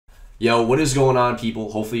Yo, what is going on,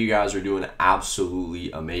 people? Hopefully you guys are doing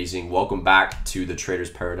absolutely amazing. Welcome back to the Trader's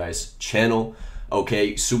Paradise channel.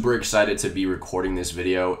 Okay, super excited to be recording this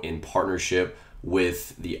video in partnership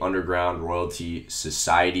with the Underground Royalty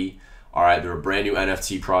Society. All right, they're a brand new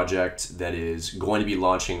NFT project that is going to be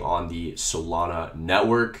launching on the Solana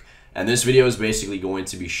network. And this video is basically going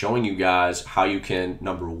to be showing you guys how you can,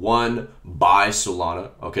 number one, buy Solana,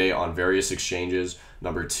 okay, on various exchanges.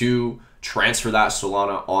 Number two, transfer that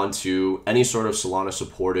Solana onto any sort of Solana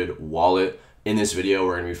supported wallet. In this video,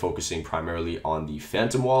 we're going to be focusing primarily on the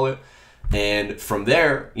Phantom wallet. And from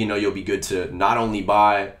there, you'll be good to not only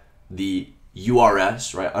buy the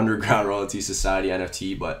URS, right, Underground Royalty Society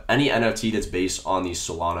NFT, but any NFT that's based on the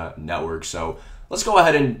Solana network. So let's go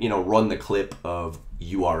ahead and, run the clip of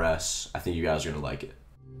URS. I think you guys are going to like it.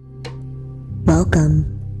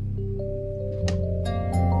 Welcome.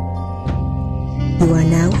 You are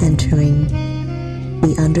now entering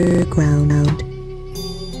the Underground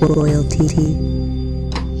Royalty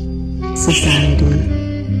Society.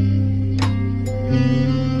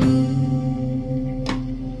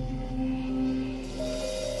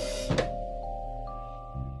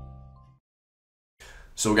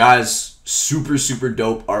 So guys, super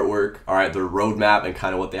dope artwork. All right, their roadmap and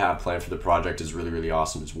kind of what they have planned for the project is really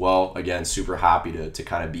awesome as well. Again, super happy to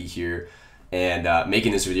kind of be here and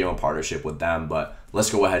making this video in partnership with them. But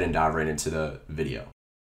let's go ahead and dive right into the video.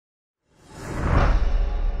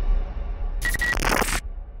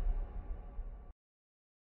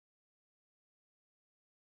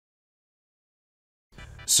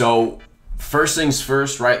 So first things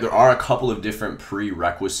first, right? There are a couple of different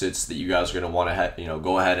prerequisites that you guys are going to want to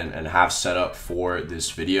go ahead and have set up for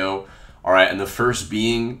this video. All right, and the first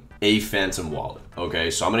being a Phantom wallet.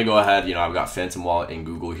 Okay, so I'm going to go ahead, I've got Phantom wallet in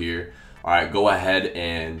Google here. All right, go ahead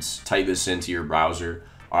and type this into your browser.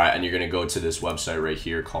 All right, and you're going to go to this website right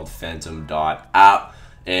here called phantom.app.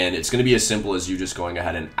 And it's going to be as simple as you just going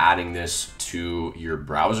ahead and adding this to your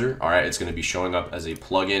browser. All right, it's going to be showing up as a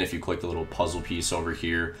plugin. If you click the little puzzle piece over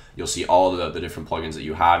here, you'll see all the different plugins that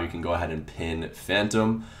you have. You can go ahead and pin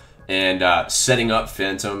Phantom. And setting up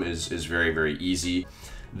Phantom is very easy.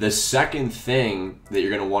 The second thing that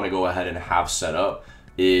you're going to want to go ahead and have set up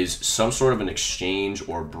is some sort of an exchange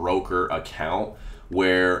or broker account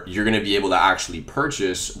where you're going to be able to actually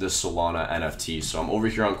purchase the Solana NFT. So I'm over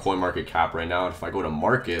here on CoinMarketCap right now. If I go to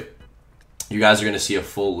market, you guys are going to see a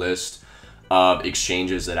full list of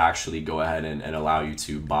exchanges that actually go ahead and allow you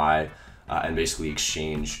to buy and basically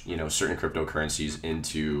exchange, certain cryptocurrencies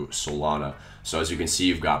into Solana. So as you can see,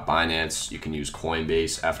 you've got Binance, you can use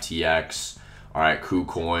Coinbase, FTX, all right,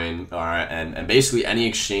 KuCoin, all right, and basically any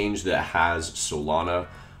exchange that has Solana.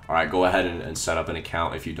 All right, go ahead and set up an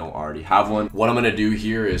account if you don't already have one. What I'm gonna do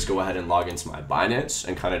here is go ahead and log into my Binance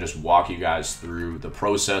and kind of just walk you guys through the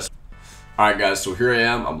process. All right, guys, so here I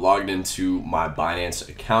am. I'm logged into my Binance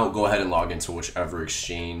account. Go ahead and log into whichever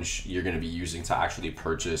exchange you're gonna be using to actually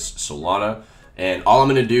purchase Solana. And all I'm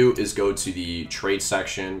gonna do is go to the trade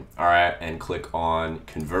section, all right, and click on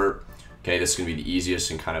convert. Okay, this is gonna be the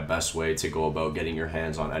easiest and kind of best way to go about getting your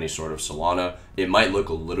hands on any sort of Solana. It might look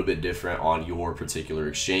a little bit different on your particular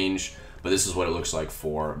exchange, but this is what it looks like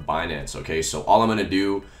for Binance. Okay, so all I'm gonna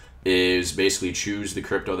do is basically choose the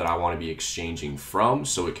crypto that I wanna be exchanging from.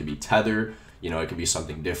 So it could be Tether, it could be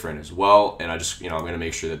something different as well. And I just, I'm gonna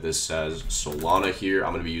make sure that this says Solana here.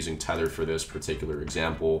 I'm gonna be using Tether for this particular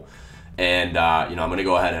example. And, I'm going to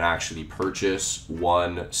go ahead and actually purchase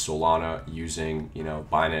one Solana using,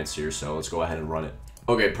 Binance here. So let's go ahead and run it.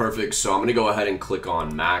 Okay, perfect. So I'm going to go ahead and click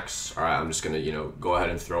on max. All right, I'm just going to, go ahead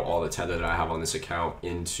and throw all the Tether that I have on this account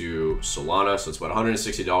into Solana. So it's about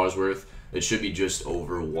 $160 worth. It should be just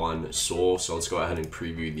over one Sol. So let's go ahead and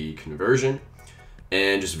preview the conversion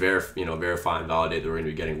and just verify and validate that we're going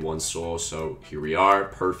to be getting one Sol. So here we are.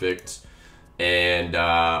 Perfect. And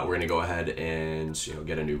we're going to go ahead and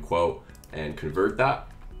get a new quote and convert that.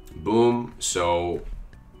 Boom. So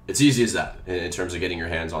it's easy as that in terms of getting your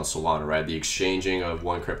hands on Solana, right? The exchanging of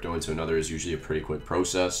one crypto into another is usually a pretty quick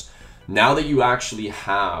process. Now that you actually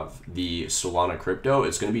have the Solana crypto,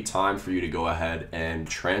 it's going to be time for you to go ahead and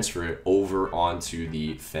transfer it over onto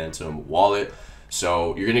the Phantom wallet.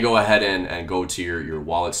 So you're going to go ahead and go to your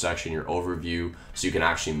wallet section, your overview, so you can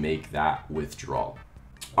actually make that withdrawal.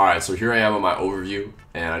 All right, so here I am on my overview,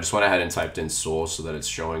 and I just went ahead and typed in Sol so that it's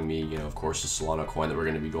showing me, of course, the Solana coin that we're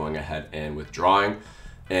going to be going ahead and withdrawing.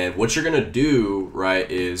 And what you're going to do, right,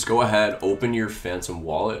 is go ahead, open your Phantom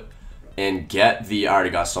wallet, and get the, I already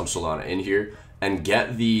got some Solana in here, and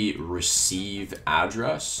get the receive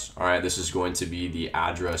address. All right, this is going to be the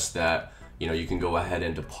address that, you can go ahead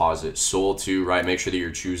and deposit Sol to, right? Make sure that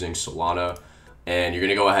you're choosing Solana and you're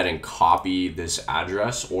gonna go ahead and copy this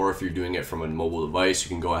address, or if you're doing it from a mobile device, you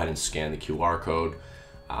can go ahead and scan the QR code.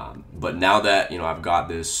 But now that I've got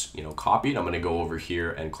this copied, I'm gonna go over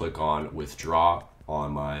here and click on withdraw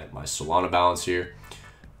on my Solana balance here,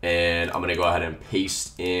 and I'm gonna go ahead and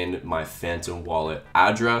paste in my Phantom wallet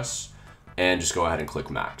address and just go ahead and click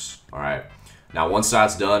max. All right, now once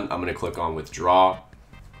that's done, I'm gonna click on withdraw.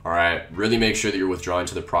 All right, really make sure that you're withdrawing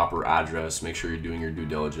to the proper address. Make sure you're doing your due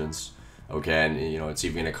diligence. Okay, and it's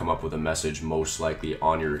even gonna come up with a message most likely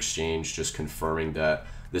on your exchange just confirming that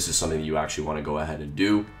this is something that you actually want to go ahead and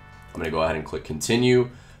do. I'm gonna go ahead and click continue,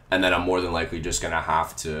 and then I'm more than likely just gonna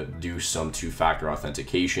have to do some two-factor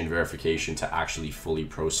authentication verification to actually fully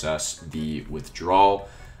process the withdrawal.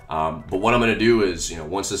 But what I'm gonna do is,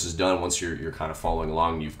 once this is done, once you're kind of following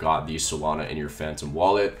along, you've got the Solana in your Phantom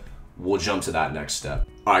wallet, we'll jump to that next step.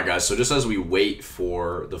 All right, guys, so just as we wait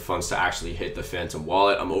for the funds to actually hit the Phantom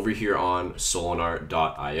wallet, I'm over here on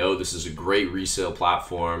Solanart.io. This is a great resale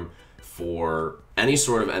platform for any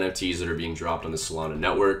sort of NFTs that are being dropped on the Solana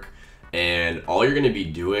network. And all you're going to be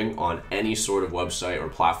doing on any sort of website or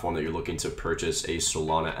platform that you're looking to purchase a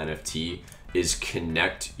Solana NFT is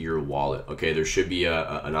connect your wallet. Okay, there should be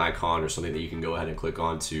an icon or something that you can go ahead and click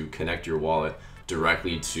on to connect your wallet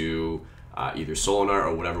directly to either Solanart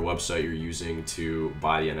or whatever website you're using to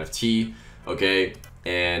buy the NFT. Okay,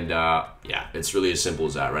 and yeah, it's really as simple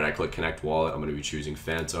as that, right? I click connect wallet. I'm going to be choosing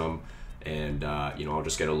Phantom, and I'll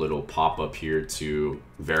just get a little pop-up here to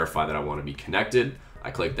verify that I want to be connected. I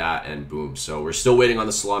click that and boom. So we're still waiting on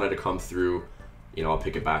the Solana to come through. I'll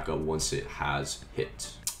pick it back up once it has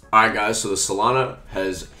hit. All right, guys, so the Solana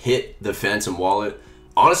has hit the Phantom wallet.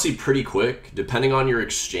 Honestly, pretty quick. Depending on your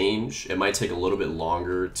exchange, it might take a little bit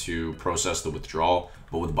longer to process the withdrawal.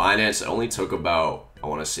 But with Binance, it only took about, I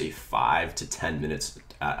want to say 5 to 10 minutes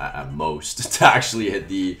at most to actually hit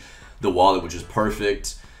the wallet, which is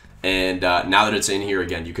perfect. And now that it's in here,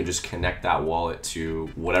 again, you can just connect that wallet to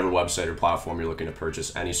whatever website or platform you're looking to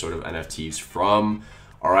purchase any sort of NFTs from.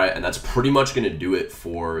 All right, and that's pretty much going to do it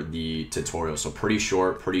for the tutorial. So pretty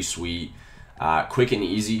short, pretty sweet, quick and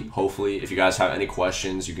easy, hopefully. If you guys have any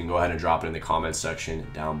questions, you can go ahead and drop it in the comments section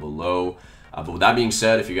down below. But with that being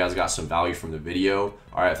said, if you guys got some value from the video,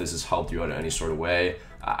 all right, if this has helped you out in any sort of way,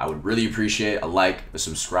 I would really appreciate a like, a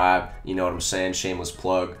subscribe, you know what I'm saying, shameless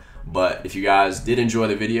plug. But if you guys did enjoy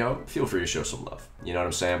the video, feel free to show some love. You know what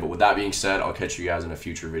I'm saying? But with that being said, I'll catch you guys in a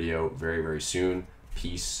future video very, very soon.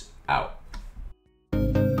 Peace out.